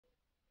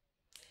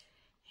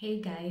Hey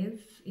guys,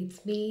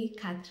 it's me,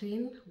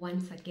 Catherine,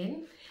 once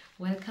again.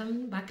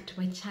 Welcome back to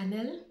my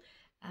channel.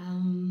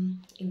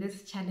 In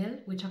this channel,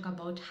 we talk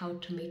about how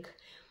to make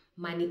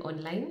money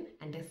online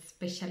and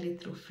especially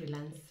through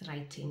freelance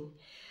writing.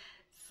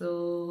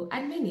 So,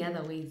 and many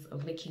other ways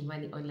of making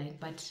money online,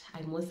 but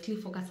I mostly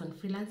focus on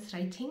freelance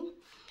writing.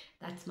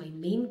 That's my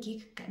main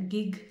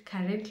gig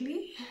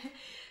currently.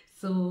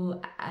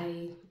 So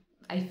I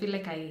feel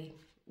like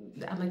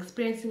I'm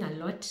experiencing a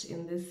lot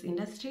in this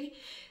industry.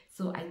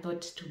 So I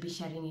thought to be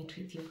sharing it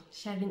with you,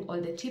 sharing all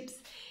the tips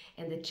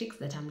and the tricks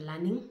that I'm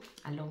learning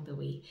along the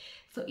way.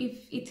 So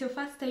if it's your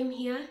first time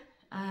here,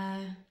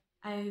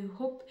 I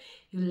hope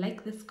you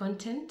like this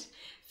content.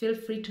 Feel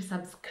free to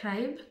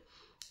subscribe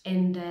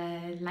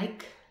and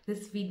like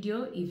this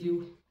video if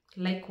you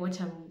like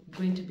what I'm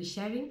going to be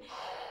sharing.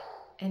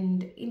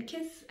 And in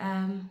case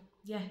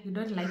you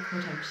don't like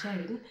what I'm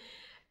sharing,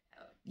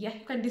 you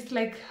can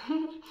dislike.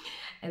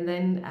 And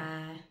then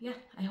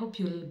I hope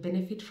you'll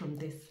benefit from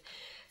this.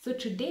 So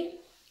today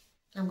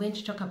I'm going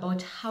to talk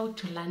about how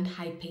to land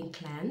high-paying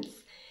clients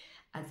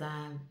as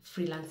a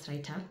freelance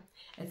writer,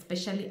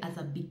 especially as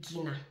a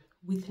beginner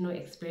with no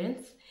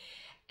experience.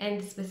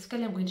 And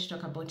specifically, I'm going to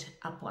talk about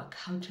Upwork,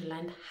 how to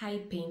land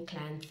high-paying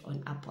clients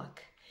on Upwork.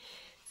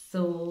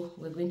 So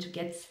we're going to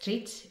get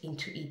straight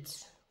into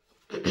it.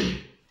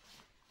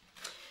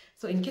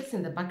 So in case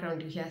in the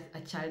background you hear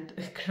a child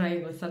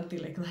crying or something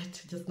like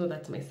that, just know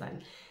that's my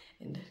son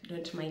and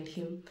don't mind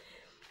him.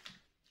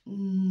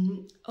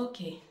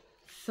 Okay,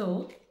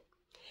 so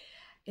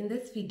in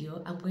this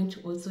video, I'm going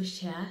to also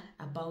share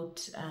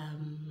about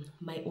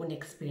my own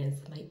experience,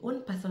 my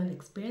own personal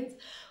experience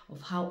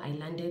of how I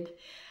landed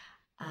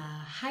a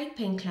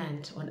high-paying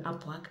client on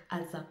Upwork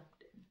as a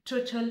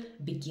total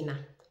beginner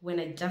when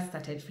I just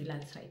started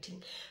freelance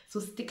writing. So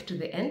stick to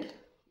the end,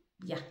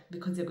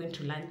 because you're going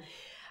to learn.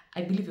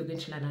 I believe you're going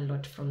to learn a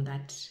lot from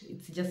that.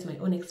 It's just my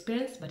own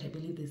experience, but I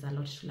believe there's a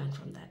lot to learn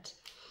from that.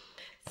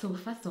 So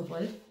first of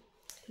all,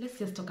 let's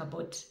just talk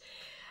about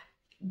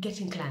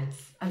getting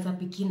clients as a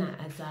beginner,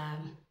 as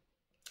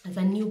a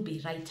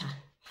newbie writer.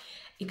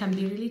 It can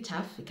be really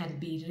tough. It can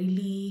be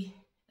really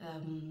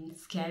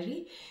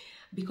scary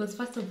because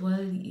first of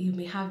all, you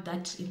may have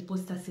that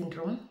imposter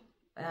syndrome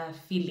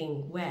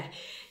feeling where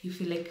you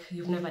feel like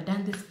you've never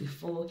done this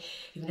before,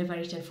 you've never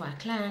written for a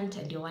client,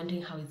 and you're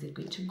wondering how is it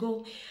going to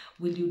go?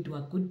 Will you do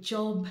a good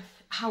job?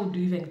 How do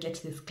you even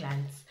get these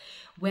clients?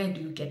 Where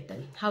do you get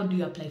them? How do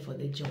you apply for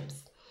the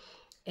jobs?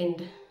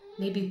 And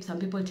maybe some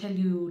people tell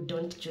you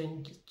don't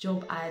join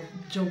job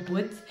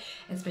boards,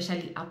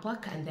 especially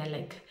Upwork, and they're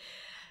like,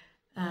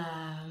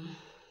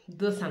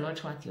 those are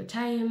not worth your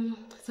time.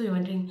 So you're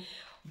wondering,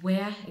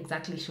 where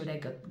exactly should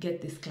I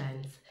get these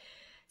clients?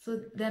 So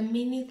there are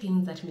many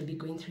things that may be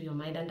going through your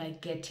mind, and I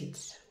get it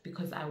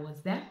because I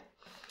was there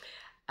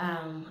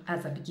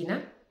as a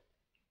beginner.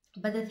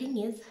 But the thing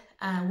is,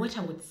 what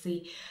I would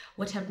say,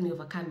 what helped me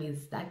overcome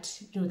is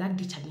that, that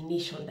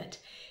determination that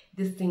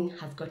this thing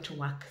has got to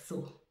work.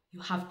 So you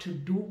have to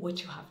do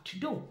what you have to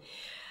do.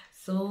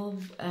 So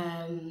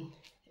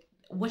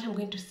what I'm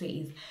going to say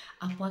is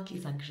Upwork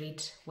is a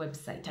great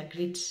website, a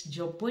great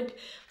job board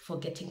for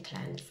getting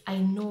clients. I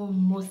know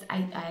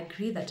I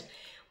agree that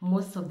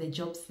most of the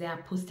jobs that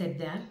are posted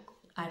there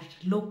are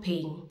low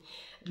paying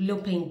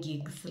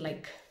gigs,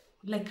 like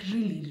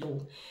really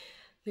low.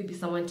 Maybe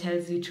someone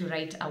tells you to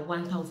write a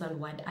 1,000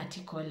 word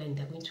article and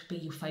they're going to pay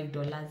you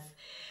 $5.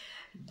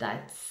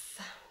 That's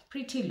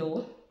pretty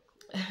low.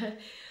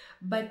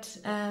 But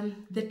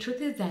the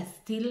truth is there are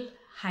still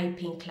high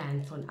paying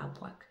clients on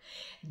Upwork.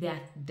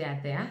 They're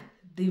there.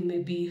 They may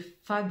be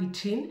far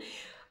between,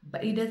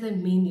 but it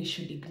doesn't mean you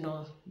should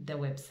ignore the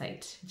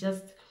website.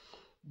 Just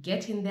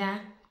get in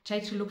there, try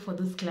to look for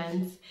those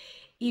clients.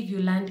 If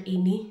you land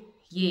any,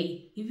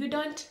 yay. If you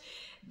don't,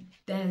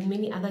 there's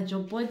many other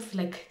job boards.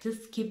 Like,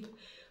 just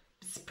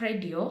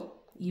spread your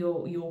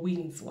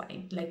wings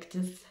wide. Like,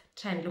 just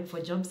try and look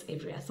for jobs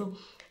everywhere. So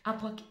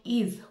Upwork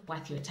is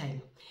worth your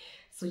time.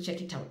 So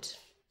check it out.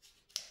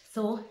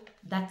 So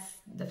that's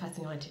the first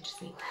thing I wanted to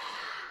say.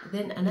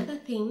 Then another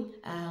thing,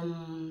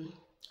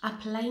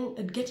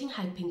 getting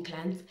high-paying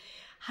clients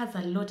has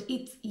a lot.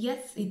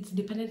 It's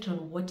dependent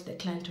on what the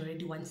client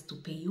already wants to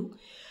pay you,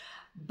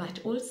 but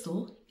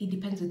also it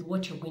depends with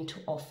what you're going to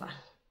offer.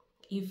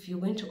 If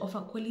you're going to offer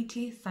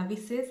quality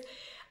services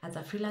as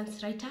a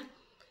freelance writer,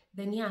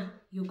 then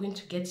you're going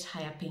to get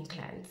higher paying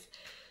clients.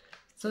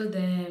 So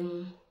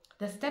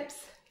the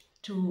steps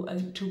to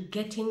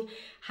getting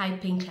high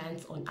paying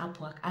clients on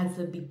Upwork as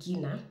a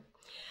beginner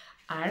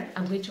are,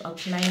 I'm going to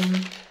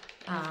outline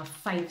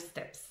 5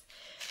 steps.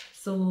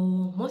 So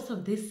most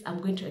of this I'm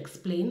going to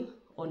explain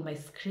on my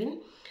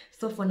screen.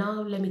 So for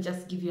now, let me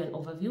just give you an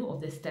overview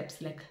of the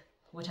steps, like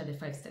what are the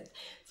 5 steps.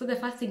 So the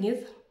first thing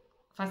is,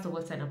 first of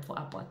all, sign up for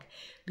Upwork,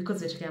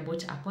 because we're talking about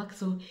Upwork.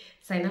 So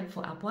sign up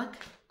for Upwork.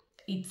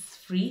 It's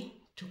free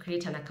to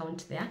create an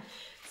account there.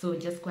 So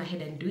just go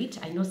ahead and do it.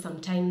 I know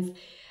sometimes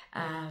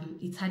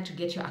it's hard to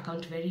get your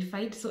account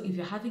verified. So if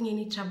you're having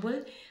any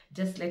trouble,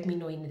 just let me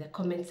know in the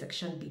comment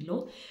section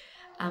below.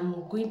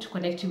 I'm going to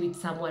connect you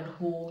with someone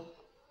who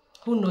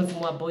knows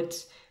more about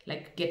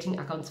like getting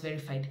accounts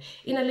verified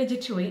in a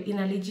legit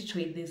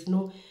way. There's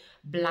no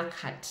black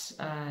hat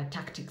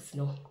tactics,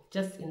 no,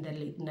 just in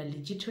a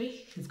legit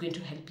way. He's going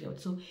to help you out.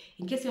 So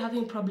in case you're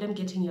having a problem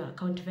getting your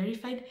account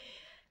verified,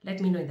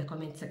 let me know in the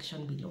comment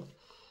section below.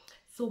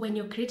 So when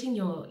you're creating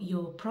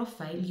your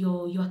profile,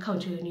 your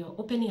account, when you're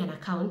opening an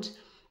account,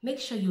 make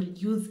sure you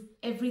use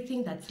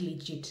everything that's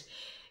legit.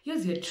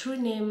 Use your true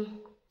name,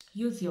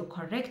 use your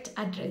correct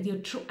address, your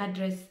true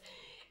address,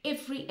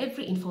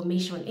 every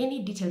information,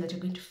 any detail that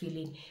you're going to fill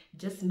in,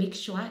 just make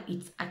sure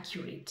it's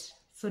accurate.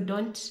 So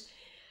don't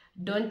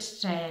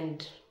try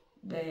and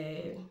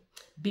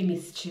be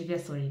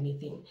mischievous or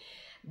anything.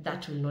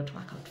 That will not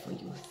work out for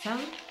you. So,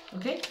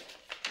 okay.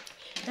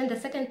 Then the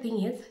second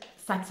thing is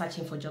start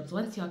searching for jobs.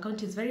 Once your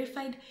account is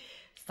verified,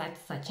 start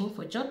searching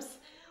for jobs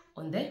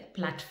on the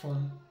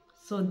platform.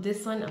 So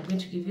this one I'm going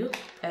to give you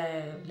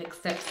like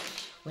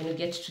steps when you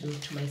get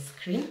to my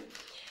screen.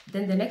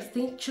 Then the next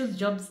thing, choose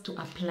jobs to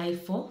apply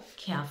for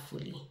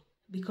carefully,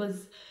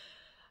 because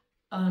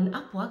on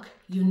Upwork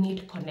you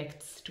need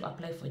connects to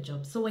apply for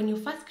jobs. So when you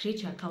first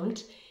create your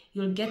account,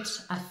 you'll get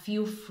a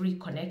few free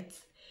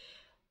connects,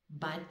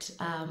 but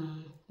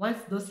once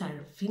those are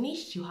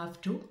finished, you have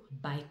to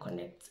buy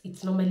connects.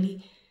 It's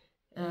normally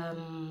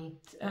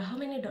how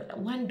many dollars?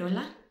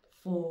 $1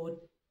 for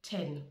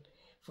 10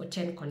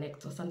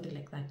 connects or something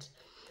like that.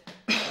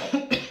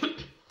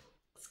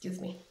 Excuse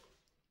me.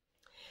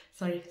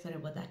 Sorry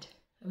about that.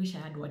 I wish I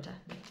had water,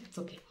 but it's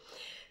okay.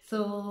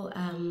 So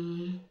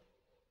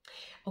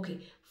okay,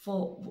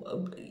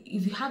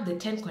 if you have the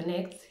 10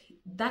 connects,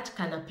 that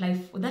can apply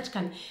for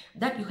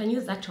you can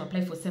use that to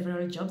apply for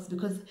several jobs,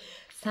 because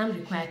some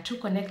require 2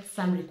 connects,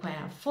 some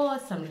require 4,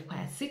 some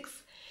require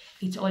 6.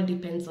 It all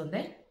depends on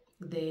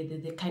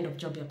the kind of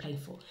job you're applying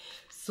for.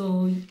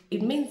 So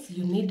it means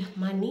you need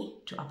money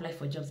to apply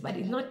for jobs, but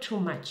it's not too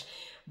much.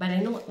 But I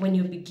know when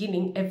you're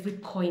beginning, every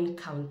coin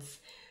counts.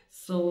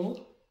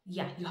 So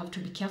yeah, you have to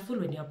be careful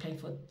when you're applying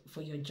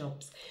for your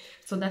jobs.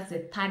 So that's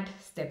the third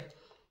step.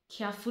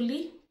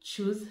 Carefully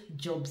choose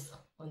jobs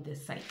on the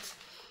site.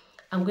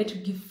 I'm going to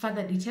give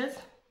further details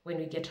when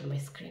we get on my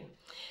screen.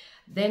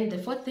 Then the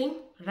fourth thing,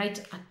 write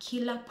a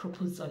killer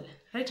proposal.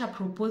 Write a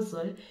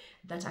proposal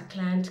that a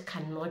client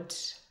cannot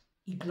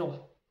ignore.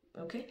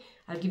 Okay,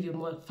 I'll give you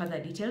more further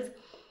details.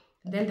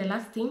 Then the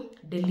last thing,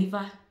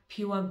 deliver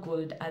pure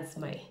gold, as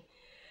my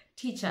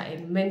teacher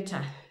and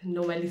mentor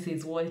normally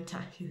says,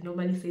 Walter. He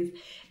normally says,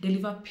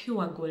 deliver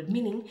pure gold,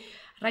 meaning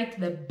write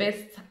the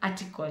best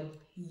article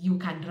you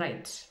can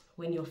write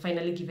when you're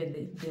finally given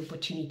the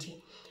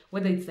opportunity.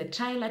 Whether it's the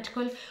trial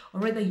article or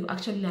whether you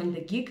actually land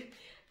the gig,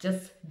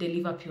 just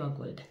deliver pure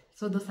gold.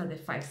 So those are the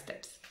 5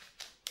 steps.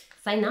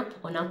 Sign up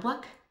on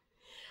Upwork,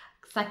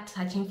 start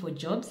searching for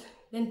jobs,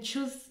 then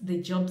choose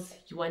the jobs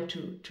you want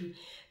to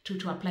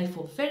apply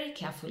for very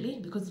carefully,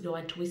 because you don't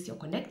want to waste your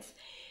connects.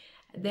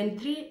 Then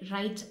 3,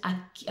 write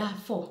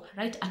 4,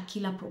 write a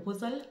killer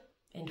proposal,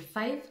 and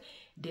 5,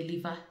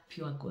 deliver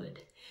pure gold.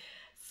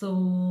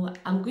 So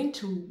I'm going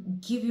to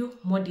give you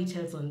more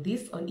details on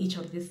each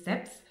of these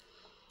steps.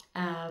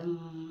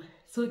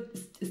 So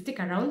stick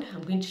around.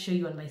 I'm going to show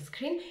you on my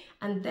screen,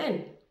 and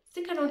then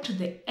stick around to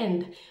the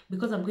end,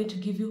 because I'm going to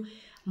give you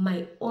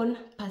my own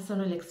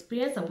personal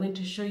experience. I'm going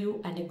to show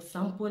you an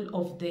example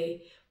of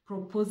the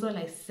proposal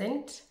I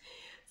sent,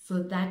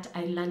 so that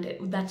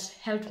that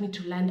helped me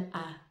to land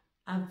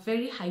a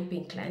very high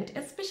paying client.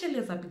 Especially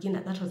as a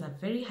beginner, that was a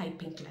very high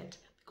paying client,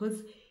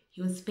 because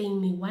he was paying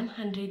me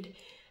 $100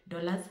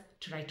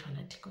 to write one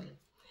article.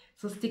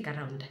 So stick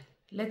around.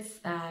 Let's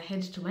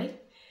head to my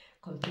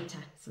computer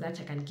so that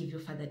I can give you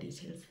further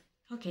details.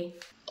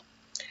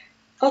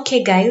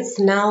 Okay guys,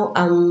 now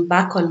I'm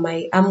back on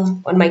my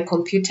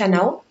computer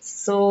now.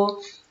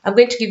 So I'm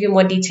going to give you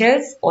more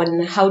details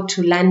on how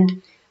to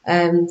land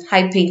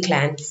high paying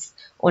clients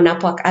on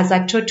Upwork as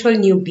a total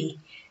newbie.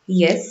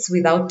 Yes,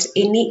 without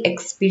any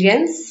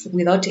experience,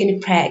 without any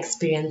prior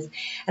experience.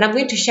 And I'm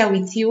going to share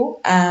with you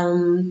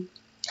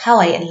how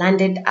I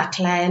landed a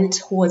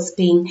client who was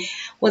paying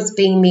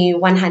me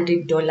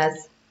 $100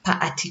 per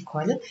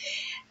article.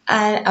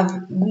 The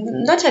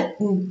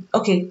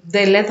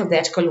length of the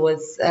article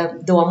was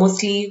they were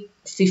mostly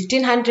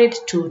 1,500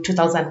 to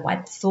 2,000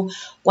 words. So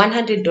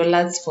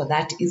 $100 for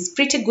that is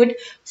pretty good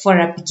for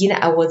a beginner.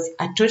 I was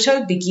a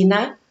total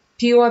beginner,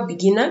 pure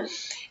beginner,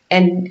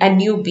 and a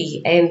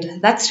newbie,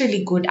 and that's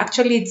really good.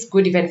 Actually, it's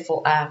good even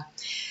for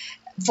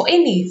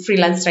any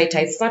freelance writer.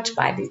 It's not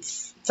bad.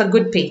 It's a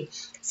good pay.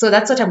 So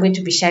that's what I'm going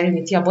to be sharing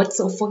with you about.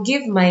 So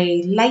forgive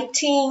my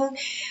lighting,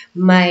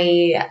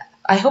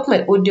 I hope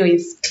my audio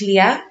is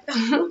clear.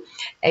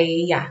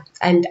 Yeah,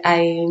 and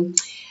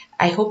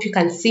I hope you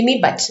can see me.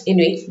 But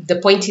anyway, the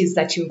point is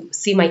that you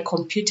see my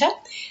computer.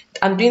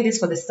 I'm doing this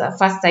for the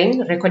first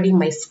time, recording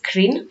my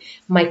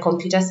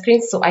computer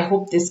screen. So I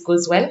hope this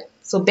goes well.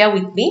 So bear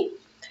with me.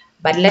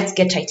 But let's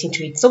get right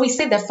into it. So we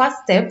said the first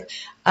step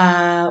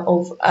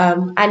of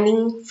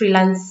earning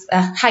freelance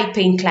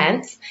high-paying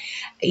clients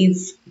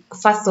is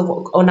first of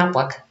all on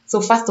Upwork. So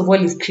first of all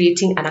is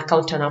creating an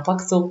account on Upwork.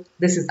 So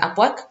this is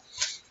Upwork.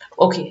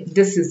 Okay,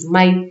 this is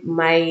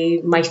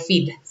my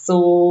feed.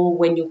 So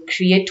when you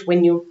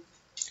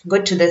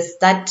go to the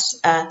start,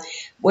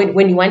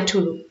 when you want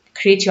to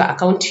create your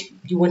account,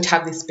 you won't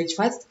have this page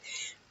first.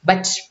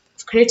 But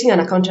creating an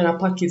account on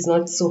Upwork is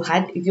not so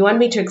hard. If you want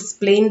me to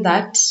explain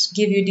that,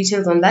 give you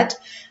details on that,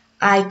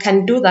 I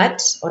can do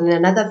that on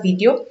another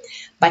video.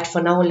 But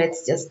for now,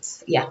 let's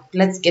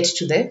get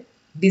to the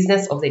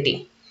business of the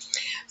day.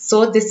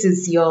 So this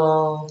is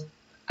your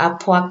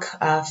Upwork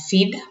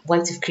feed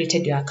once you've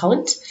created your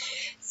account.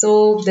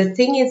 So the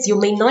thing is, you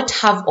may not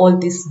have all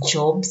these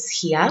jobs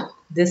here,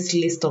 this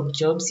list of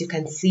jobs. You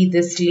can see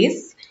this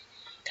list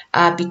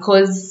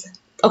because,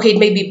 okay, it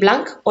may be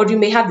blank, or you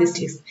may have this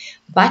list.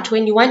 But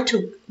when you want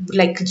to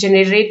like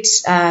generate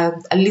a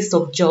list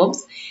of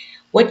jobs,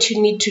 what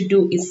you need to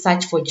do is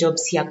search for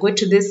jobs here. Go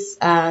to this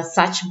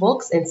search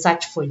box and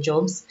search for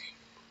jobs.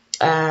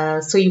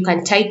 So you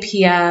can type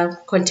here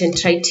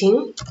content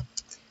writing.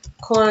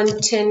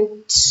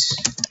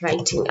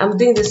 I'm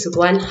doing this with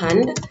one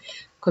hand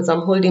because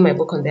I'm holding my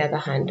book on the other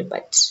hand.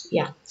 But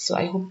yeah, so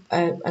I hope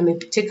I may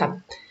take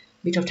a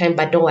bit of time,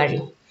 but don't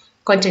worry.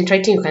 Content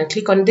writing, you can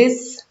click on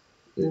this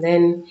and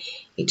then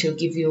it will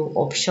give you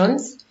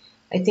options.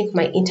 I think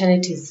my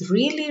internet is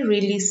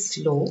really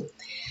slow.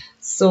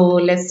 So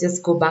let's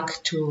just go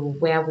back to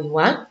where we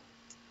were.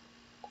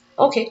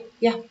 Okay,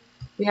 yeah,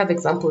 we have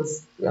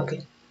examples.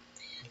 Okay,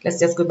 let's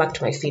just go back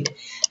to my feed.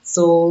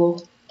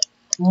 So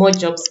more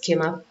jobs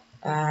came up.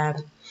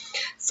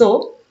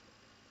 So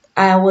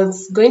I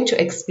was going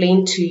to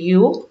explain to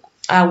you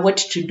what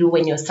to do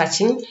when you're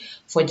searching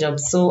for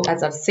jobs. So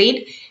as I've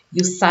said,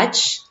 you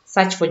search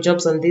for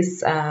jobs on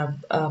this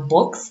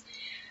box,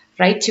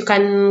 right? You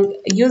can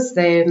use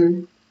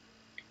the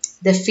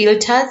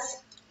filters.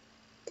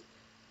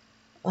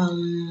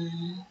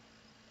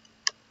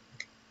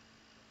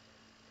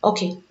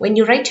 Okay, when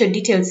you write your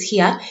details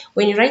here,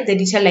 when you write the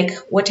detail like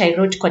what I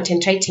wrote,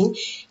 content writing,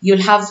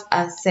 you'll have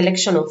a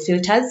selection of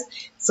filters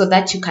so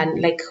that you can,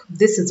 like,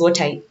 this is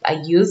what I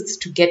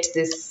used to get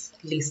this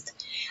list.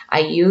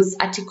 I use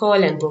article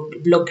and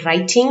blog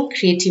writing,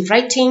 creative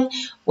writing,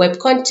 web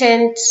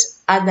content,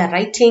 other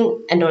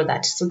writing, and all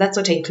that. So that's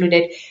what I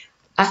included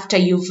after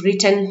you've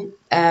written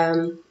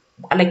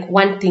like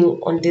one thing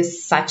on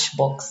this search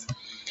box.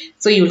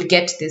 So you'll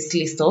get this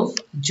list of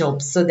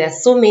jobs. So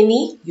there's so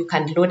many, you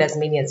can load as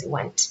many as you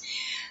want.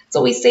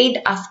 So we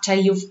said after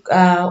you've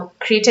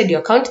created your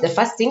account, the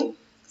first thing,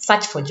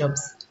 search for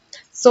jobs.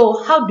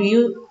 So how do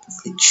you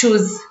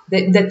choose?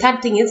 The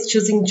third thing is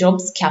choosing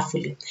jobs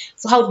carefully.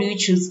 So how do you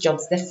choose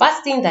jobs? The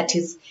first thing that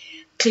is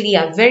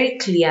clear, very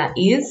clear,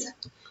 is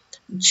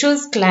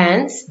choose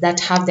clients that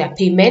have their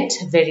payment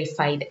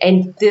verified.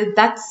 And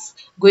that's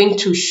going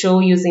to show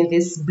using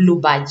this blue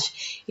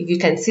badge. If you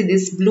can see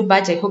this blue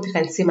badge, I hope you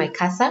can see my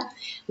cursor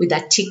with a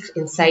tick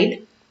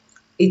inside.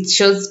 It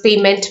shows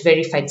payment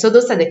verified. So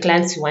those are the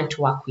clients you want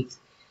to work with,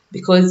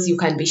 because you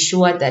can be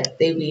sure that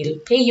they will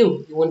pay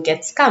you. You won't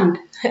get scammed.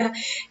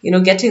 You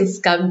know, getting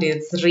scammed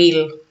is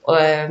real.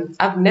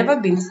 I've never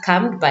been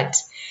scammed, but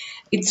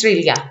it's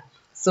real, yeah.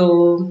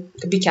 So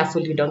be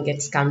careful you don't get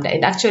scammed.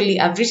 And actually,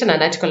 I've written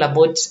an article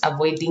about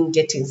avoiding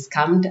getting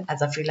scammed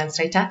as a freelance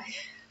writer.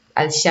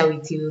 I'll share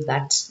with you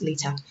that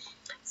later.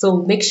 So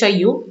make sure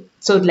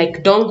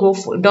don't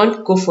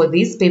go for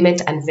this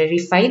payment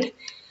unverified.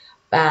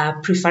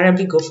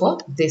 Preferably go for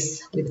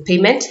this with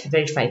payment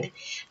verified.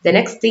 The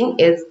next thing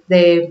is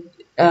the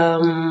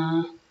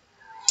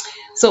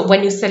so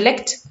when you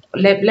select,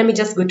 let me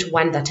just go to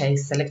one that I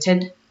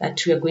selected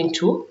that we are going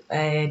to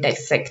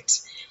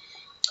dissect.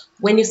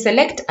 When you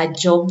select a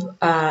job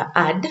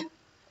ad,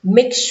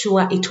 make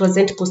sure it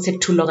wasn't posted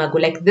too long ago.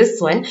 Like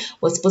this one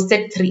was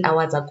posted 3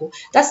 hours ago.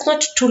 That's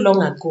not too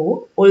long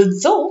ago.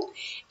 Although,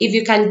 if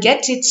you can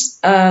get it,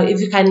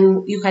 you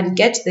can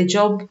get the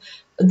job.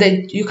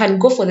 You can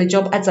go for the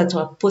job ads that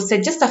were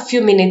posted just a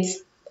few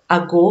minutes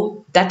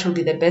ago. That will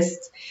be the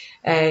best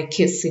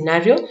case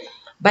scenario.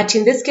 But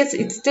in this case,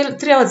 it's still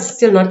 3 hours. Is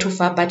still not too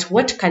far. But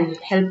what can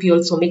help you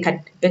also make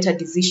a better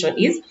decision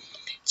is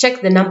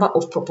check the number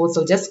of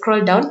proposals. Just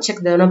scroll down, check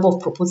the number of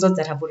proposals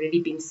that have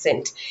already been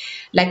sent.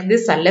 Like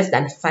this are less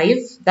than 5.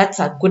 That's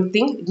a good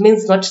thing. It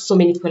means not so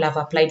many people have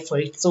applied for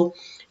it. So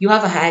you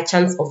have a higher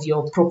chance of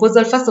your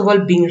proposal, first of all,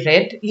 being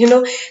read. You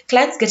know,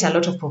 clients get a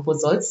lot of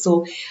proposals.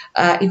 So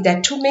if there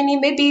are too many,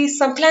 maybe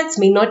some clients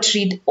may not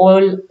read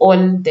all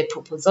the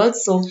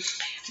proposals. So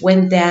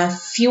when there are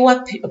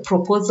fewer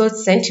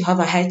proposals sent, you have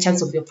a higher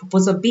chance of your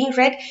proposal being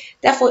read.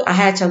 Therefore, a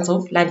higher chance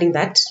of landing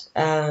that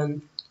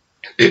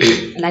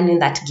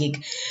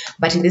gig.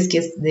 But in this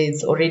case,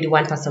 there's already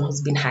one person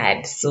who's been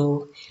hired,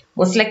 so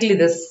most likely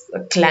this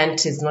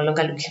client is no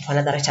longer looking for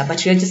another writer,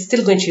 but we are just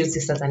still going to use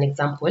this as an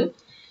example.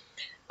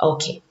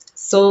 Okay,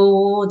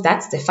 so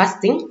that's the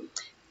first thing.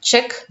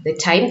 Check the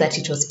time that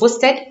it was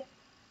posted.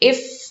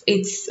 If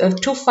it's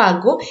too far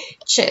ago,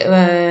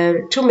 a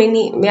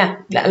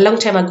long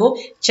time ago,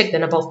 check the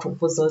number of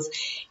proposals.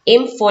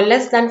 Aim for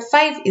less than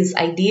 5 is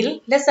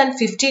ideal. Less than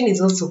 15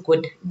 is also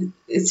good.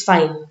 It's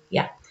fine,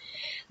 yeah.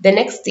 The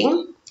next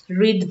thing,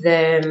 read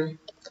the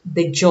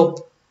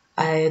job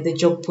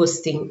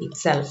posting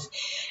itself,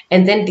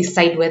 and then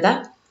decide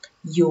whether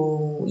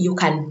you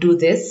can do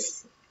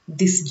this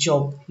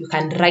job. You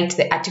can write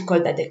the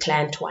article that the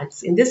client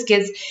wants. In this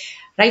case,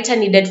 writer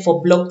needed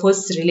for blog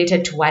posts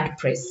related to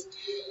WordPress.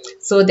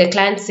 So the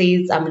client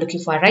says, I'm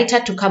looking for a writer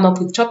to come up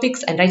with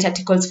topics and write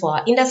articles for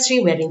our industry.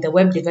 We're in the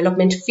web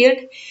development field,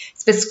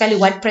 specifically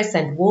WordPress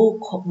and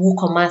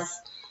WooCommerce.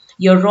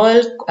 Your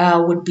role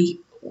would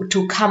be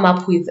to come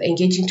up with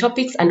engaging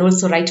topics and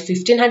also write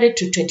 1,500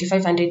 to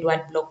 2,500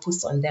 word blog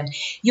posts on them.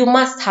 You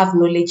must have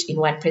knowledge in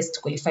WordPress to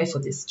qualify for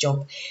this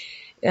job.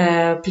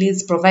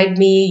 Please provide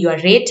me your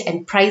rate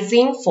and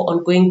pricing for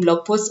ongoing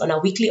blog posts on a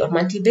weekly or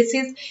monthly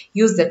basis.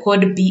 Use the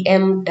code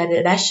BM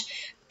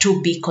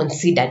to be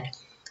considered.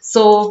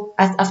 So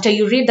after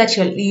you read that,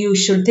 you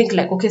should think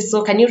like, okay,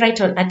 so can you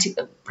write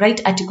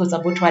articles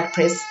about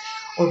WordPress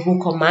or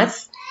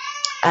WooCommerce?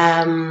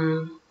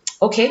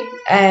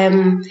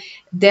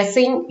 They're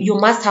saying you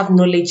must have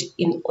knowledge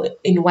in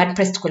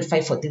WordPress to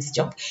qualify for this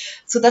job.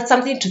 So that's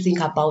something to think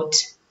about.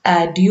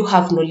 Do you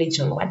have knowledge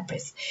on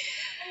WordPress?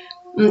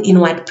 In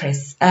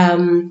WordPress,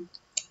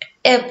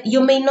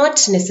 you may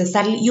not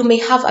necessarily, you may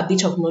have a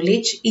bit of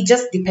knowledge. It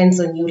just depends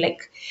on you.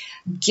 Like,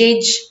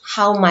 gauge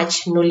how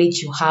much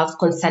knowledge you have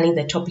concerning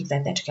the topic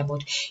that they're talking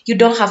about. You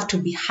don't have to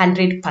be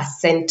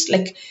 100%,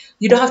 like,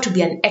 you don't have to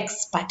be an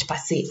expert per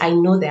se. I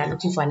know they are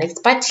looking for an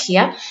expert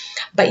here,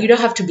 but you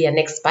don't have to be an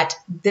expert.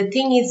 The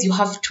thing is, you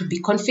have to be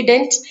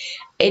confident,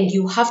 and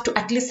you have to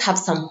at least have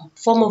some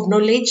form of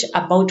knowledge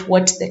about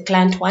what the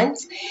client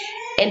wants,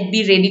 and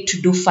be ready to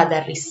do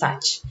further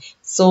research.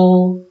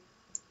 So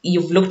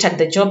you've looked at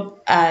the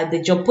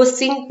job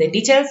posting, the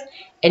details,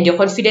 and you're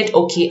confident,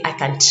 okay, I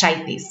can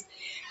try this.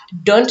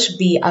 Don't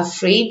be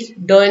afraid.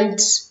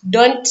 This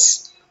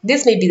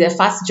may be the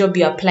first job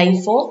you're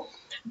applying for.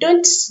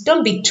 Don't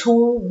be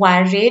too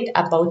worried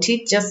about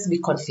it. Just be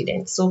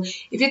confident. So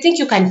if you think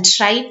you can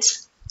try it,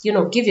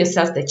 give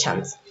yourself the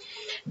chance.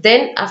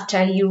 Then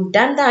after you've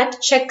done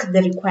that, check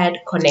the required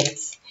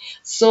connects.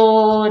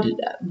 So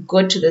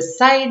go to the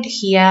side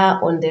here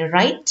on the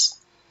right,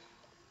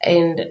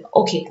 and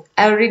okay,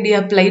 I already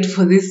applied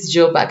for this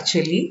job.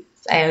 Actually,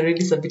 I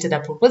already submitted a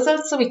proposal,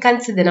 so we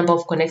can't see the number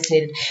of connects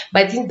needed,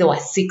 but I think there were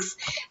 6.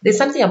 There's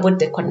something about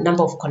the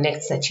number of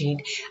connects that you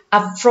need.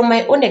 From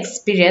my own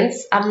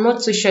experience, I'm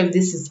not so sure if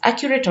this is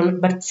accurate or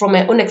not, but from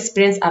my own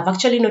experience, I've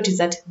actually noticed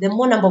that the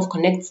more number of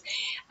connects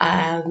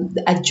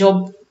a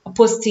job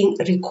posting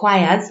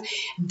requires,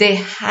 the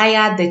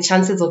higher the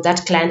chances of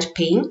that client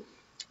paying,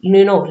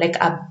 like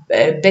a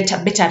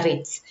better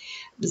rates.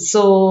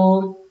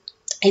 So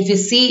if you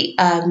see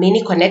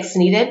many connects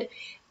needed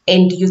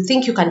and you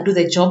think you can do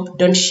the job,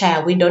 don't shy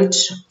away. Don't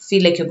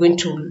feel like you're going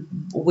to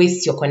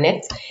waste your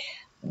connects.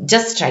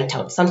 Just try it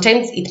out.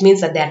 Sometimes it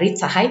means that their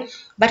rates are high,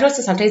 but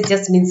also sometimes it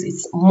just means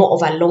it's more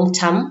of a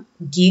long-term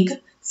gig,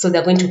 so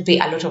they're going to pay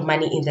a lot of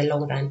money in the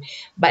long run.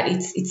 But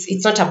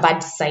it's not a bad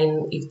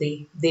sign if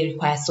they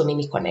require so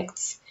many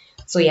connects.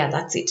 So yeah,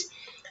 that's it.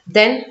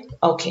 Then,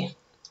 okay,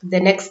 the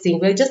next thing,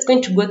 we're just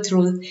going to go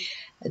through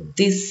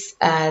this,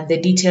 the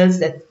details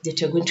that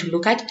you're going to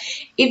look at.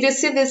 If you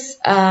see this,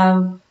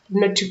 the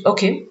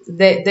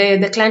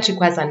client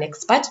requires an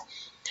expert.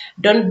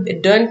 Don't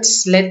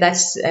let that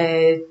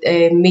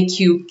make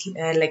you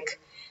like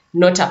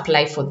not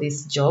apply for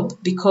this job,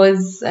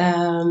 because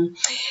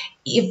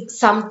if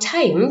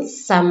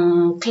sometimes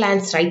some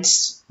clients write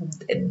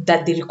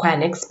that they require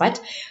an expert,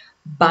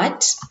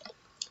 but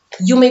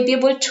you may be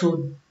able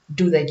to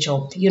do the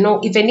job.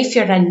 Even if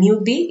you're a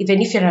newbie, even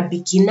if you're a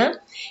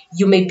beginner,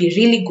 you may be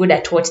really good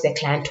at what the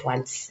client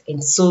wants,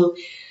 and so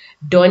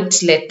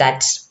don't let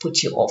that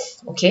put you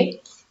off. Okay,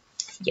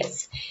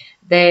 yes.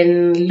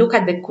 Then look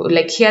at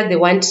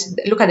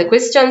look at the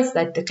questions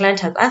that the client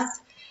has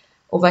asked.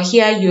 Over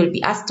here, you'll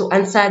be asked to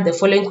answer the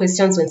following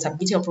questions when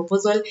submitting a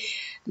proposal.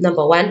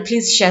 Number 1,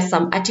 please share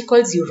some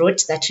articles you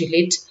wrote that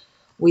relate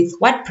with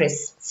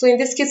WordPress. So in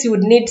this case, you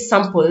would need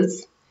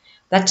samples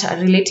that are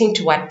relating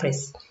to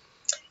WordPress.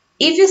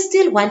 If you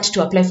still want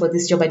to apply for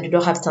this job and you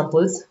don't have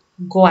samples,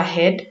 go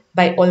ahead,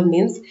 by all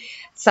means,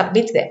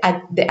 submit the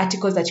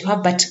articles that you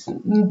have, but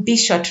be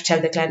sure to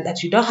tell the client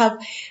that you don't have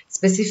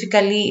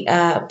specifically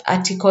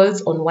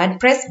articles on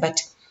WordPress,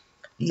 but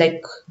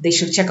like they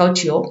should check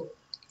out your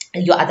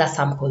other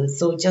samples.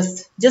 So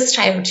just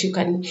try out. You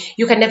can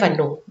never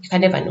know. You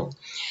can never know.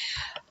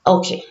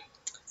 Okay.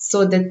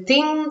 So the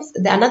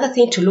another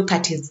thing to look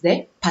at is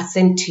the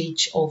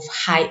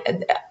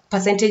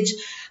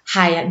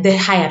the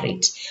higher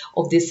rate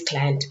of this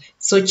client.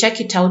 So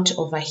check it out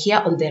over here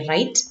on the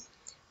right.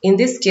 In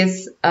this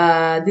case,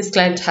 this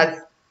client has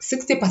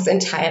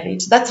 60% higher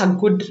rate. That's a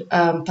good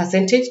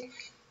percentage.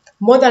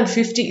 More than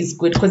 50 is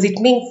good, because it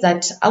means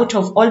that out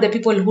of all the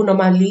people who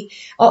normally,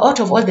 or out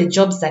of all the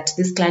jobs that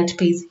this client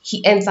pays,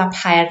 he ends up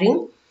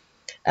hiring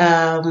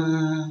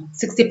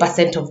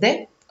 60%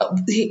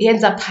 he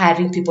ends up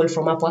hiring people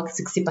from Upwork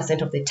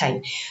 60% of the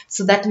time.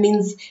 So that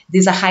means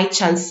there's a high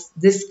chance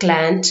this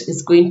client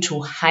is going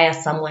to hire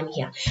someone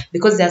here,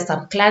 because there are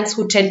some clients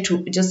who tend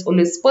to just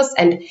always post,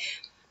 and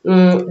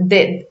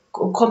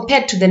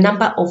compared to the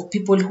number of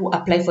people who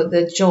apply for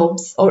the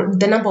jobs, or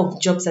the number of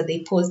jobs that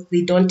they post,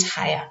 they don't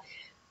hire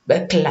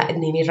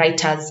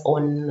writers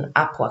on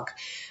Upwork.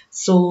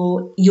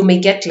 So you may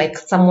get like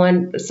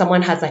someone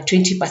has a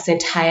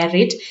 20% higher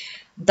rate.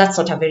 That's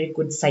not a very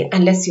good sign,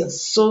 unless you're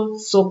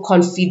so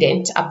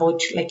confident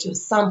about like your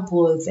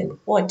samples and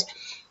what.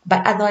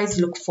 But otherwise,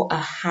 look for a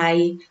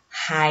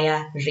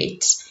higher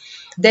rate.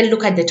 Then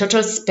look at the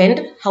total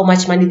spend, how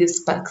much money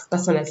this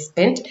person has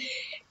spent.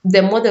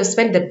 The more they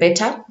spend, the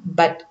better.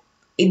 But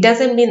it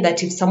doesn't mean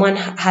that if someone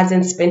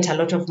hasn't spent a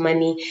lot of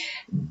money,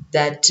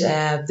 that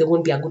they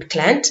won't be a good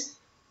client.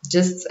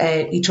 Just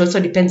it also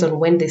depends on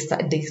when they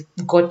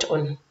got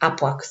on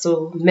Upwork.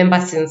 So remember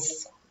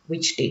since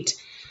which date.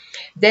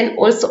 Then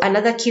also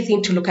another key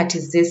thing to look at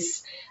is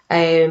this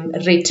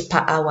rate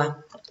per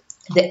hour,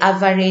 the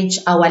average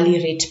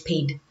hourly rate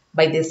paid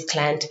by this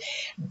client.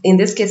 In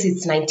this case,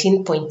 it's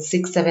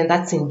 19.67.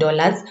 That's in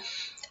dollars,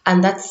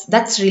 and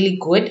that's really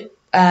good.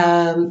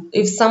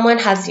 If someone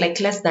has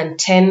like less than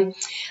 10,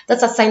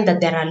 that's a sign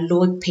that they're a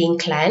low paying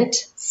client.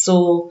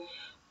 So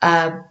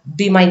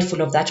be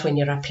mindful of that when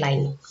you're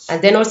applying.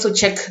 And then also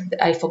check,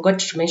 I forgot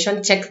to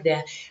mention, check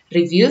their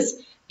reviews.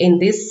 In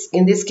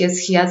this case,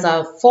 he has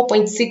a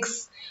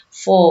 4.6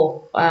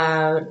 for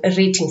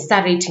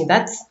star rating.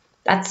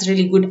 That's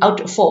really good.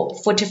 Out of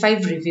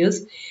 45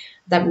 reviews,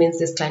 that means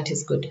this client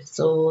is good.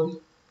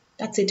 So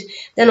that's it.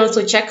 Then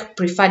also check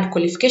preferred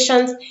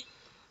qualifications.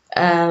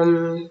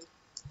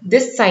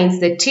 These signs,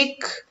 the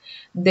tick,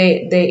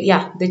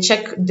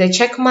 the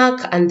check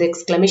mark and the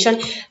exclamation,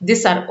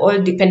 these are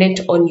all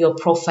dependent on your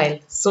profile.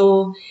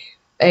 So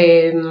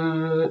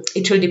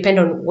it will depend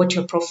on what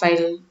your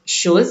profile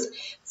shows.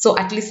 So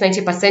at least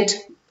 90%.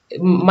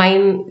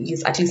 Mine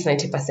is at least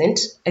 90%.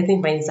 I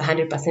think mine is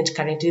 100%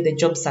 currently, the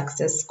job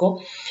success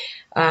score.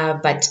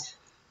 But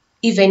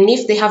even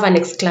if they have an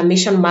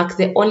exclamation mark,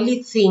 the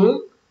only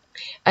thing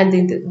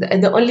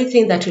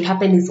that will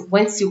happen is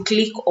once you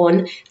click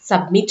on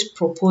submit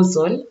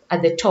proposal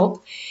at the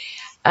top,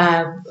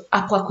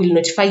 Upwork will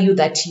notify you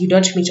that you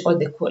don't meet all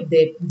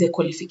the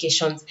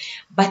qualifications.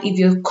 But if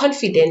you're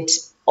confident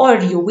or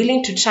you're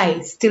willing to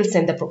try, still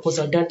send the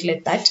proposal. Don't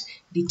let that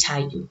deter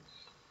you.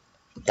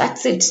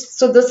 That's it.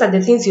 So those are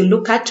the things you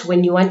look at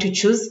when you want to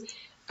choose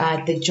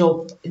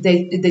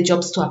the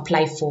jobs to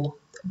apply for.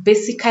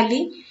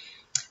 Basically,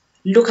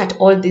 look at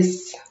all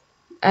this.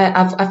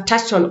 I've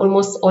touched on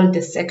almost all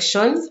the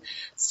sections.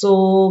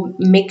 So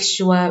make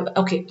sure.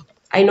 Okay,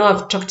 I know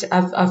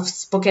I've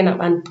spoken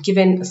and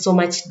given so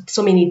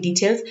many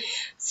details.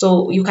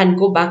 So you can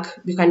go back,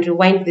 you can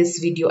rewind this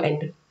video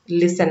and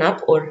listen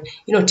up, or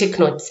take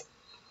notes.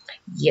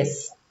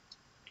 Yes,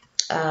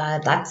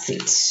 that's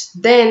it.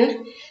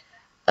 Then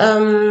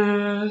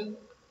the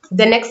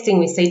next thing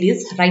we said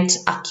is write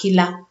a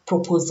killer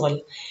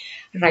proposal.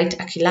 Write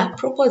a killer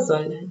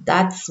proposal.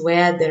 That's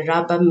where the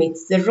rubber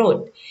meets the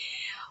road.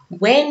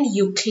 When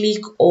you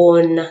click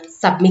on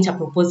submit a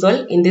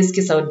proposal, in this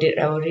case I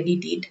already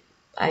did.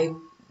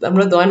 I'm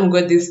not the one who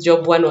got this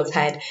job, one was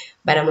hired,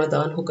 but I'm not the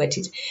one who got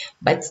it.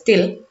 But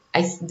still,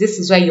 this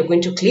is where you're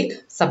going to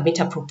click submit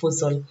a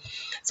proposal.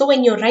 So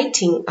when you're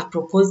writing a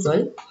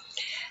proposal,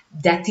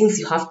 there are things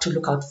you have to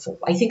look out for.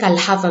 I think I'll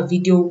have a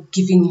video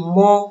giving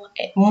more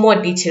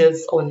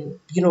details on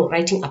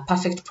writing a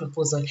perfect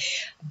proposal,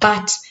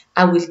 but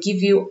I will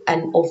give you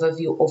an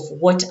overview of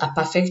what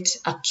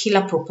a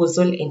killer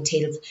proposal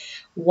entails.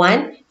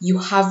 One, you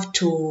have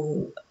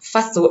to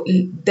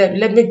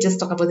let me just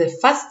talk about the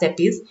first step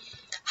is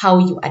how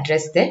you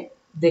address the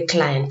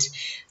client.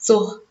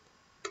 So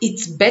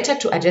it's better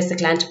to address the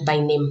client by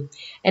name.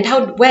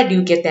 And where do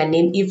you get their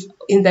name? If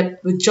in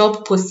the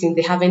job posting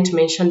they haven't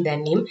mentioned their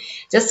name,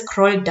 just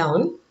scroll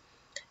down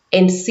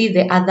and see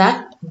the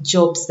other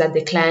jobs that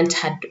the client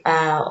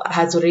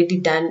has already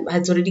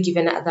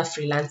given other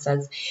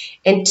freelancers,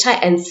 and try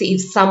and see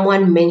if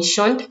someone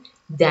mentioned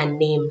their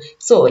name.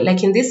 So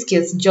like in this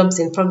case, jobs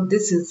in progress,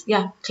 this is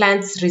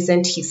client's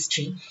recent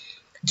history.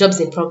 Jobs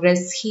in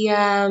progress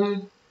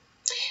here,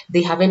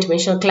 they haven't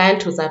mentioned.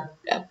 Client was a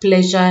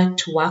pleasure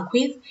to work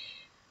with.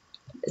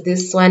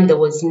 This one, there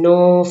was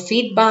no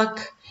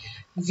feedback.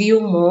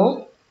 View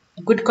more.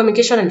 Good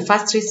communication and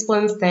fast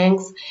response,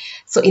 thanks.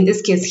 So in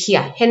this case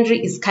here, Henry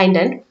is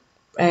kind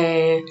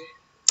and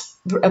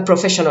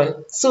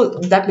professional. So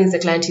that means the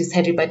client is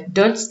Henry, but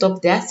don't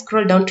stop there.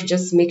 Scroll down to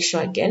just make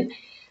sure again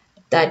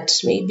that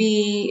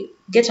maybe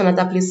get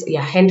another place.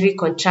 Yeah, Henry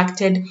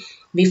contracted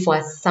me for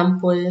a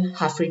sample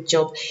half-rate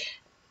job.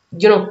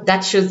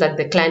 That shows that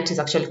the client is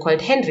actually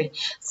called Henry.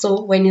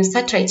 So when you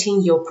start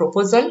writing your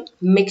proposal,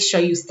 make sure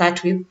you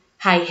start with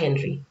hi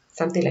Henry,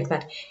 something like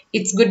that.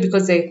 It's good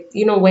because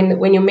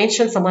when you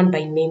mention someone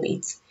by name,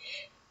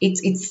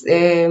 it's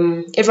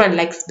everyone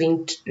likes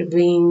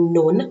being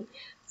known.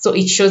 So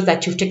it shows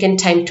that you've taken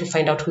time to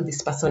find out who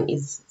this person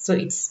is. So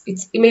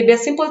it may be a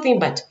simple thing,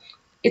 but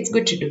it's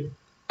good to do.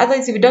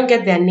 Otherwise, if you don't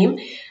get their name,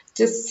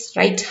 just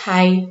write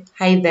hi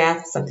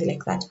there, something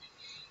like that.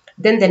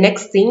 Then the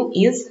next thing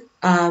is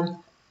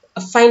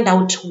find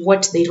out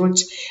what they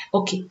wrote.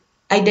 Okay,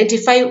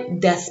 identify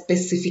their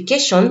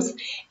specifications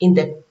in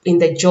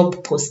the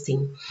job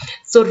posting.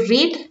 So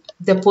read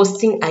the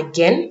posting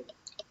again.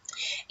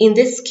 In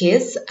this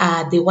case,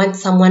 they want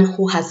someone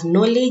who has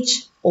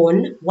knowledge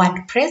on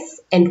WordPress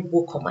and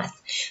WooCommerce.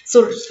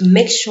 So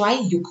make sure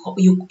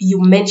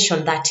you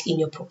mention that in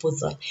your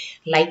proposal,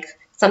 like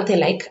something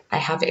like I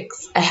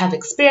have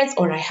experience,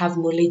 or I have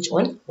knowledge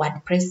on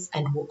WordPress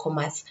and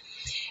WooCommerce.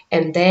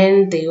 And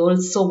then they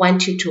also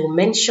want you to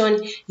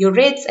mention your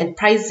rates and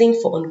pricing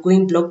for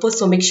ongoing blog posts.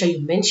 So make sure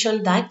you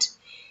mention that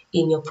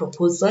in your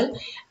proposal,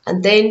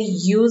 and then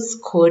use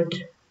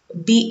code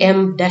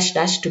BM dash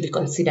dash to be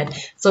considered.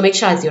 So make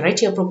sure as you're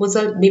writing your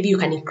proposal, maybe you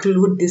can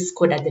include this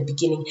code at the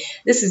beginning.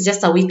 This is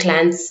just a way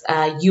clients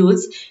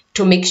use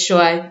to make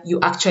sure you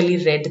actually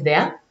read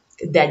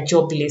their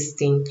job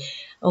listing.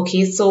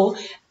 Okay, so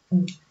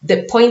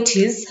the point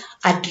is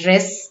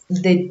address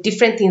the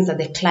different things that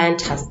the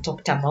client has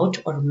talked about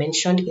or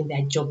mentioned in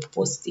their job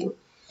posting.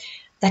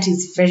 That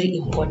is very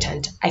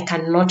important. I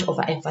cannot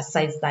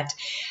overemphasize that.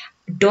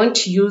 Don't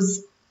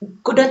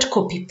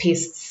copy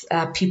paste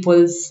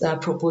people's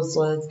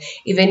proposals.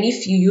 Even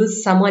if you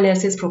use someone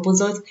else's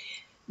proposals,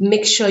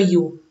 make sure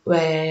you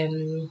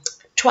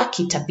tweak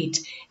it a bit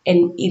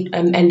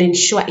and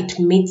ensure it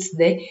meets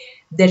the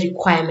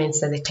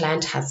requirements that the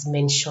client has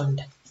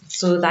mentioned.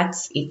 So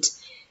that's it.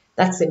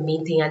 That's the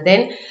main thing. And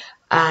then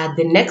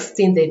the next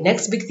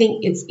big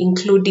thing is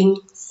including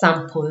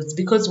samples,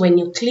 because when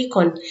you click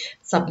on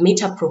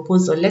submit a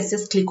proposal, let's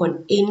just click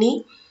on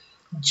any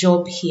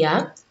job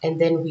here,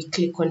 and then we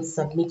click on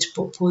submit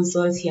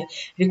proposals here.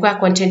 Require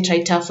content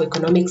writer for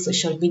economic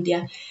social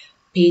media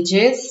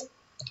pages.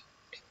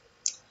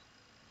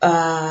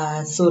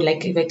 So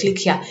like if I click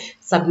here,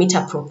 submit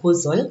a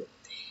proposal.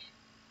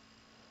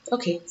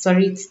 Okay,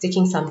 sorry, it's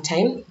taking some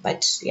time,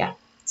 but yeah,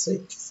 so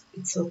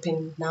it's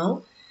open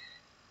now.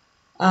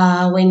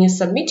 When you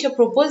submit your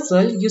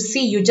proposal, you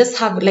see you just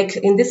have, like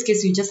in this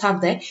case, you just have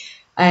the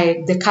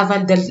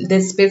cover, the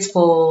space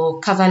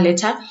for cover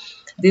letter.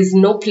 There's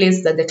no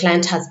place that the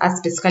client has asked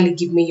specifically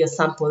give me your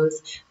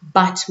samples,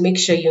 but make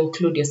sure you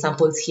include your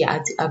samples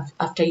here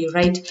after you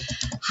write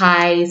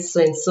hi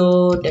so and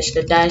so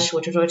dash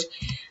what.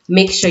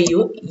 Make sure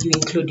you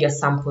include your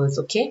samples,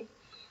 okay?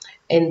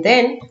 And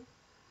then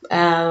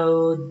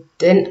another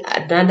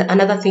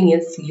thing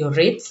is your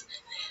rates.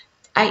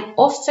 I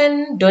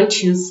often don't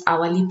use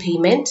hourly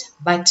payment,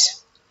 but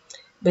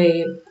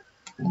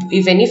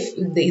even if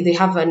they've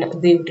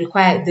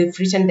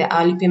written the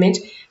hourly payment,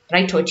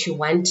 write what you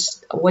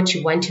want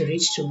your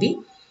rate to be.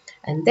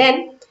 And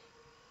then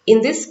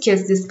in this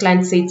case, this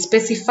client said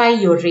specify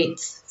your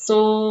rates.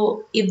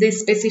 So if they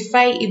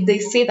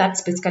say that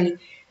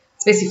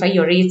specify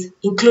your rates,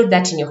 include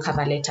that in your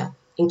cover letter.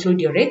 Include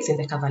your rates in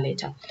the cover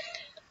letter.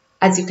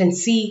 As you can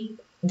see,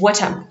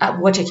 what I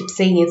keep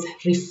saying is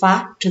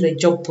refer to the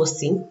job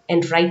posting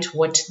and write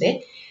what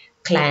the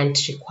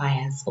client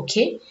requires.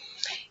 Okay,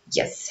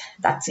 yes,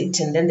 that's it.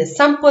 And then the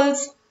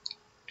samples,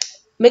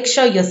 make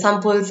sure your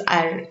samples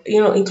are,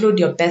 include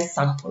your best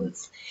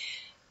samples.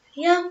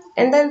 Yeah,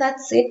 and then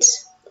that's it.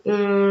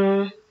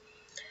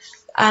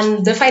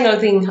 And the final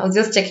thing, I was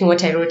just checking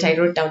what I wrote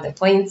down the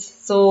points.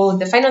 So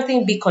the final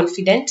thing, be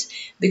confident,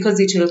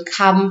 because it will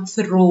come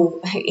through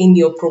in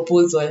your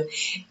proposal.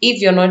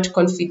 If you're not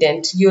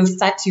confident, you'll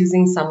start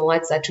using some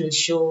words that will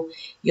show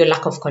your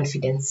lack of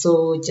confidence.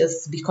 So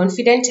just be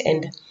confident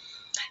and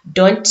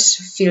don't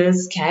feel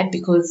scared,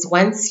 because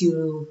once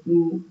you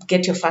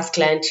get your first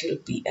client,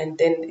 and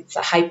then it's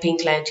a high paying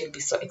client, you'll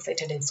be so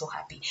excited and so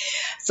happy.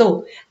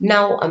 So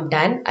now I'm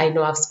done. I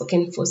know I've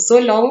spoken for so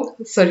long,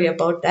 sorry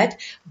about that.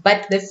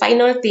 But the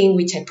final thing,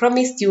 which I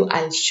promised you,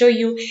 I'll show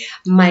you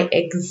my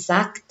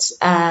exact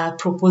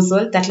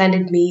proposal that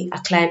landed me a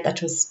client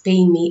that was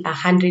paying me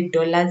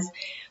 $100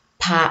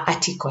 per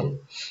article.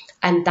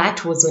 And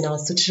that was when I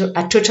was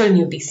a total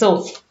newbie.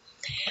 So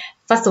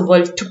first of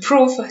all, to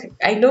prove,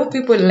 I know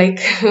people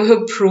like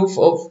proof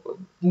of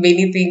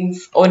many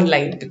things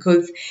online,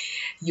 because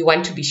you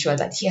want to be sure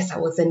that, yes, I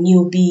was a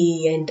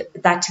newbie and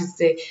that is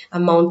the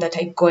amount that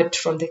I got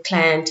from the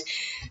client.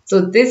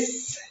 So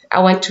this,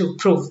 I want to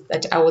prove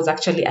that I was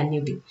actually a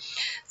newbie.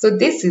 So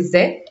this is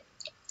the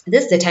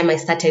time I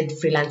started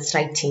freelance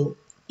writing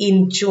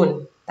in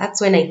June.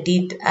 That's when I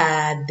did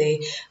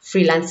the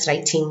freelance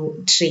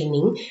writing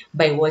training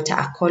by Walter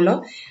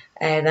Akolo.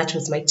 That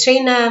was my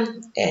trainer.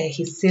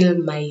 He's still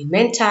my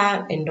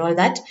mentor and all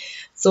that.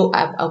 So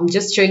I'm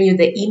just showing you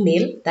the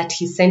email that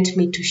he sent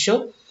me to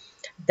show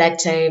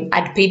that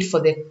I'd paid for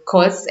the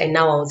course and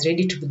now I was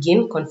ready to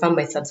begin, confirm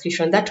my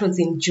subscription. That was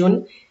in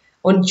June,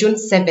 on June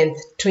 7th,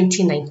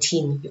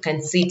 2019. You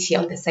can see it here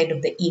on the side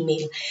of the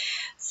email.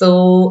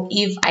 So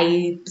if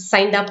I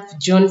signed up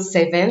June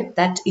 7th,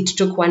 that it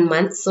took 1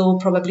 month, so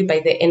probably by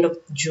the end of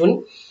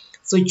June.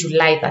 So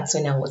July, that's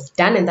when I was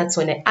done, and that's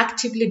when I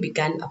actively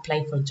began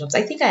applying for jobs.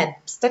 I think I had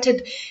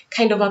started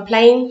kind of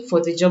applying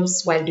for the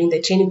jobs while doing the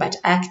training, but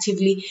I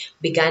actively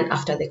began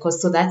after the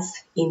course. So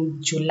that's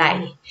in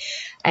July.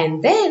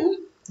 And then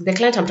the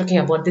client I'm talking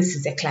about, this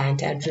is the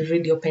client. I've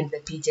already opened the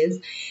pages.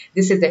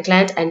 This is the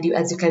client, and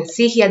as you can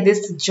see here,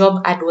 this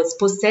job ad was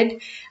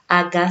posted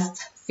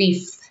August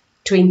 5th,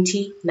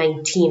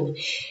 2019.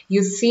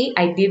 You see,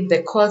 I did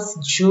the course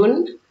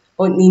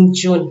in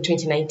June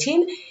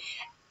 2019,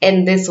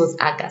 and this was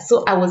August.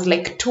 So I was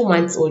like 2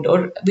 months old,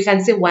 or we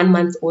can say 1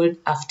 month old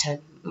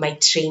after my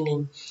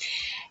training.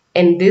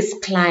 And this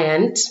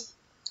client,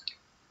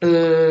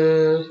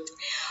 how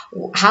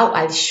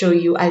I'll show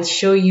you,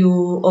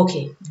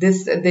 okay,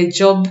 the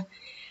job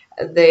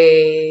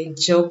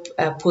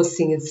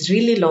posting is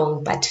really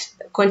long, but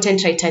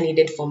content writer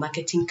needed for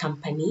marketing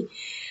company.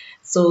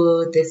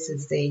 So this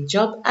is the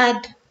job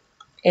ad,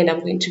 and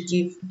I'm going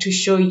to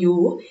show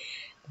you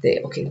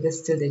this is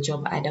still the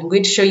job ad. I'm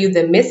going to show you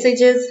the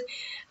messages.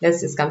 Let's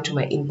just come to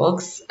my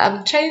inbox.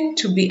 I'm trying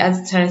to be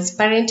as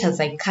transparent as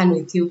I can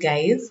with you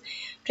guys,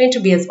 trying to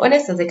be as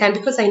honest as I can,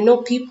 because I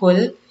know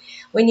people,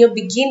 when you're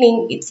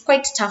beginning, it's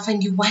quite tough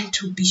and you want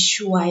to be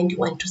sure and you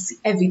want to see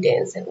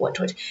evidence and what.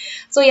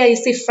 So yeah, you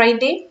see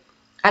Friday,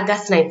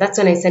 August 9th, that's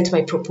when I sent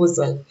my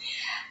proposal.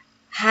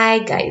 Hi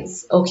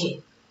guys.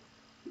 Okay,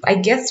 I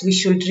guess we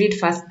should read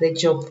first the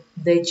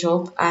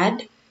job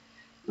ad.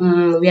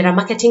 We are a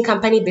marketing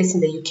company based in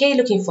the UK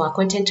looking for a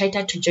content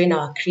writer to join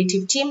our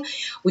creative team.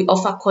 We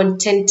offer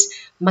content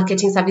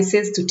marketing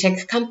services to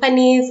tech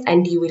companies,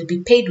 and you will be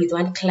paid with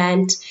one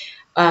client,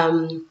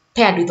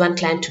 paired with one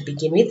client to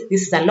begin with.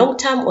 This is a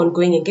long-term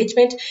ongoing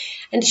engagement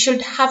and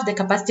should have the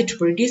capacity to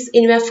produce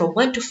anywhere from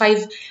 1 to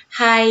 5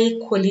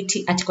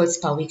 high-quality articles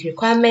per week.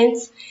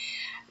 Requirements.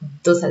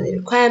 Those are the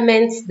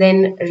requirements.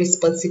 Then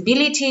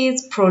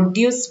responsibilities: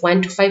 produce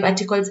 1 to 5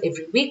 articles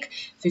every week,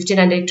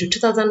 1,500 to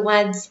 2,000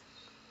 words.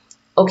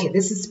 Okay,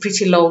 this is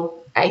pretty long.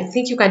 I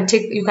think you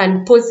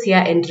can pause here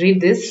and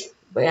read this,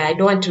 but I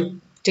don't want to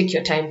take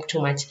your time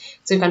too much.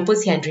 So you can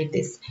pause here and read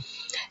this.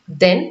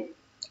 Then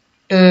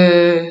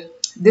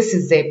this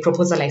is the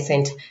proposal I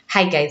sent.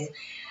 Hi guys.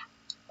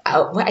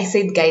 I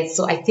said guys,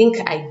 so I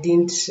think I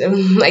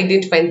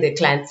didn't find the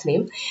client's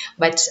name,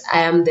 but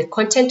I am the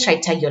content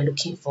writer you're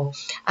looking for.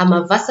 I'm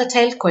a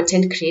versatile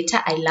content creator.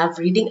 I love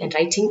reading and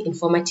writing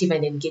informative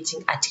and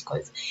engaging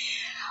articles.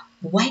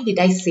 Why did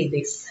I say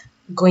this?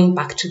 Going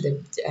back to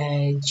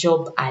the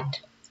job ad,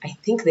 I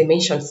think they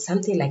mentioned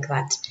something like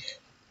that.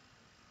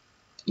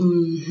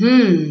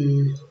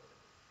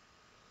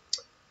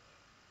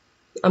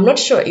 I'm not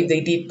sure if they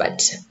did,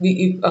 but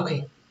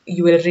okay,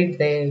 you will read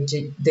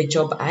the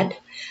job ad.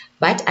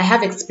 But I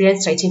have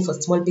experience writing for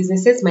small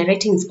businesses. My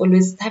writing is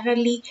always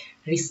thoroughly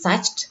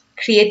researched,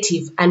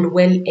 creative, and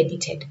well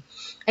edited.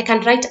 I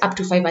can write up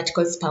to 5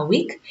 articles per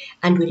week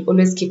and will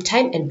always keep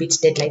time and beat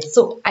deadlines.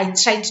 So I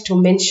tried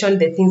to mention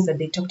the things that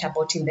they talked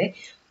about in the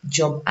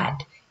job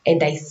ad,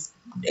 and I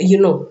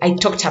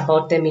talked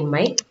about them in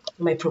my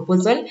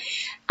proposal,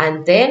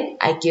 and then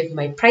I gave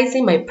my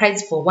pricing. My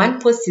price for one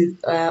post is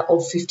of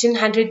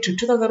 1,500 to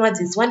 2,000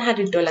 words is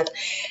 $100.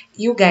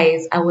 You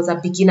guys, I was a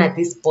beginner at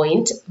this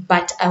point,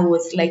 but I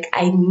was like,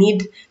 I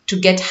need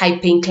to get high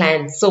paying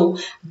clients. So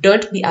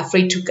don't be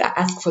afraid to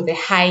ask for the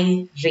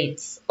high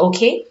rates,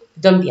 okay?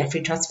 Don't be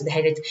afraid to ask for the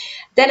high rates.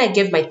 Then I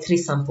gave my 3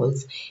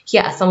 samples.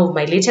 Here are some of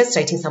my latest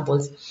writing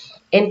samples.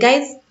 And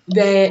guys,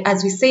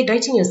 as we said,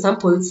 writing your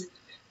samples,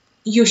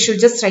 you should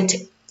just write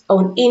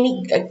on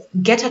any,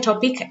 get a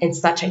topic and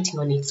start writing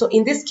on it. So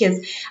in this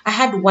case, I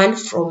had one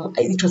from,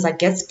 it was a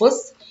guest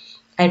post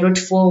I wrote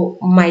for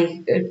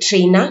my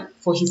trainer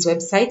for his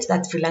website,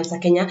 that's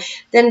Freelancer Kenya.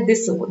 Then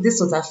this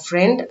was a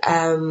friend,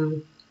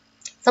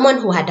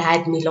 someone who had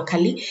hired me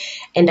locally,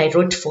 and I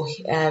wrote for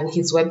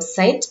his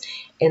website,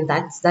 and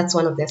that's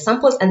one of the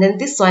samples. And then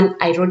this one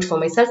I wrote for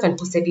myself and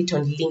posted it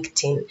on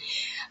LinkedIn.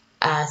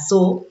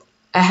 So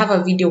I have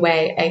a video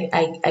where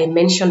I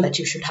mentioned that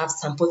you should have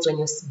samples when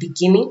you're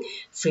beginning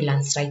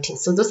freelance writing.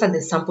 So those are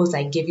the samples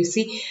I gave. You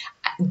see,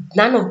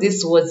 none of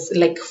this was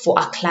like for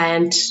a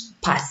client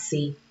per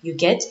se. You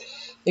get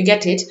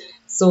it?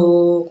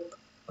 So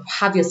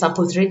have your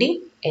samples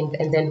ready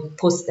and then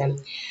post them.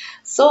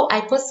 So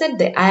I posted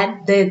the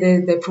ad,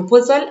 the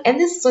proposal, and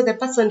this is what the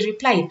person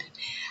replied.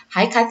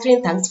 Hi,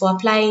 Catherine, thanks for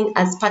applying.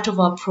 As part of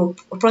our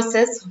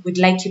process, we'd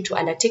like you to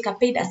undertake a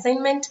paid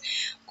assignment.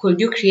 Could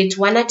you create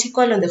 1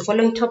 article on the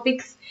following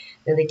topics?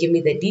 Then they give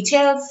me the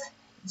details.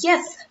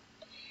 Yes.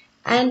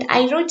 And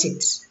I wrote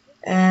it.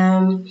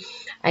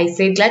 I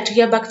said, glad to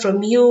hear back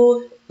from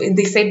you.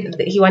 They said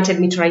he wanted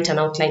me to write an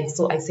outline.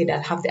 So I said,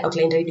 I'll have the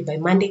outline ready by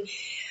Monday.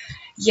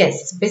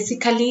 Yes,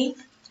 basically,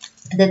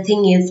 the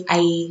thing is,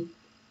 I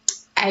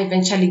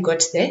eventually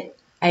got there.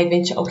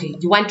 Okay,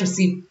 you want to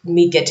see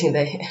me getting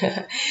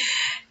the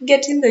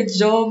getting the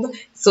job.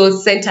 So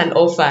sent an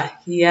offer.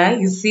 Yeah,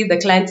 you see the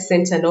client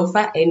sent an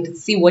offer, and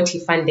see what he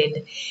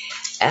funded.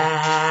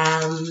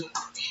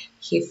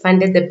 He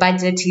funded, the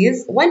budget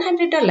is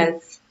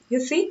 $100. You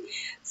see?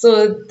 So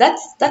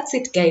that's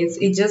it, guys.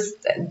 It just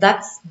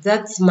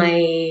that's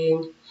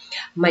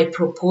my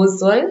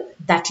proposal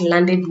that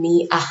landed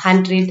me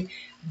 $100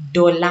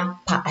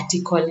 per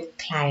article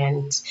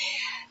client.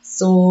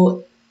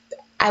 So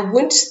I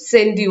won't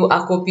send you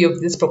a copy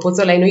of this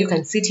proposal. I know you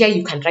can sit here,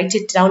 you can write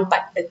it down,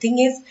 but the thing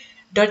is,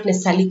 don't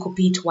necessarily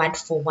copy it word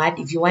for word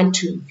if you want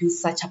to use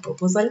such a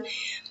proposal.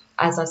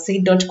 As I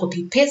said, don't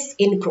copy paste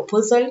any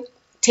proposal.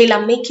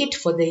 Tailor make it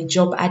for the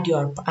job ad you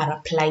are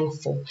applying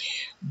for,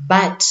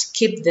 but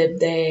keep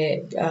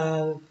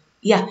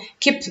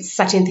keep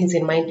certain things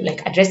in mind,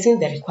 like addressing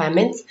the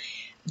requirements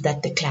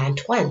that the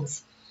client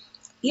wants.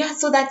 Yeah,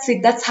 so that's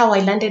it. That's how I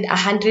landed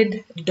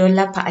 $100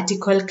 per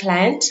article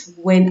client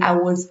when I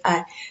was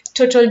a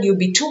total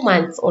newbie, 2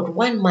 months or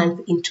 1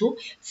 month into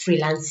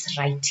freelance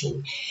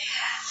writing.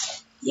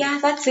 Yeah,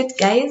 that's it,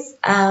 guys.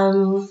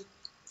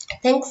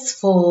 Thanks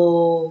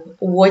for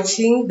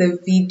watching the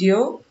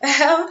video,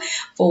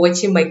 for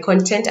watching my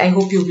content. I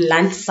hope you've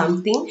learned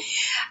something.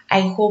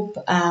 I hope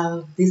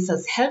this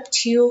has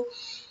helped you.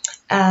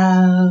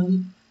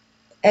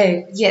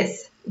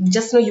 Yes,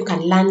 just know you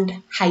can land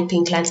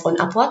high-paying clients on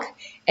Upwork,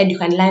 and you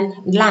can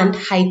land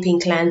high-paying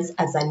clients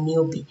as a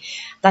newbie.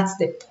 That's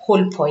the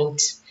whole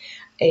point.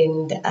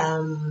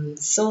 And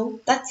so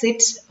that's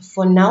it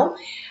for now,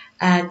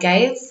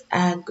 guys.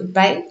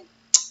 Goodbye.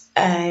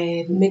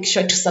 Make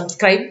sure to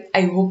subscribe.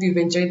 I hope you've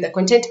enjoyed the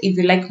content. If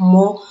you like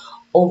more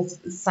of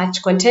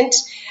such content,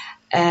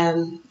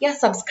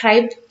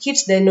 subscribe, hit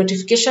the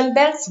notification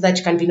bell so that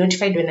you can be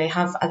notified when I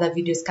have other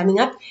videos coming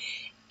up,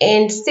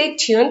 and stay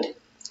tuned.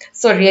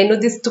 Sorry, I know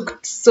this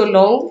took so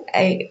long.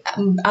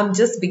 I'm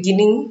just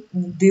beginning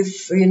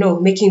this,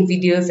 making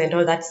videos and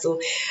all that.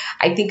 So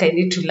I think I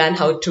need to learn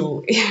how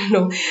to,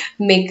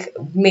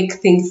 make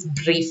things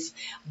brief.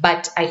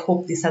 But I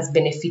hope this has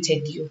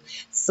benefited you.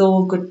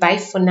 So goodbye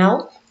for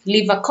now.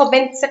 Leave a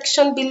comment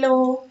section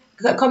below.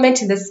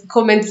 Comment in the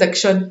comment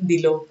section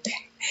below.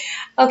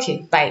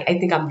 Okay, bye. I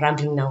think I'm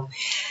rambling now.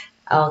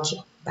 Okay,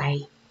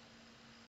 bye.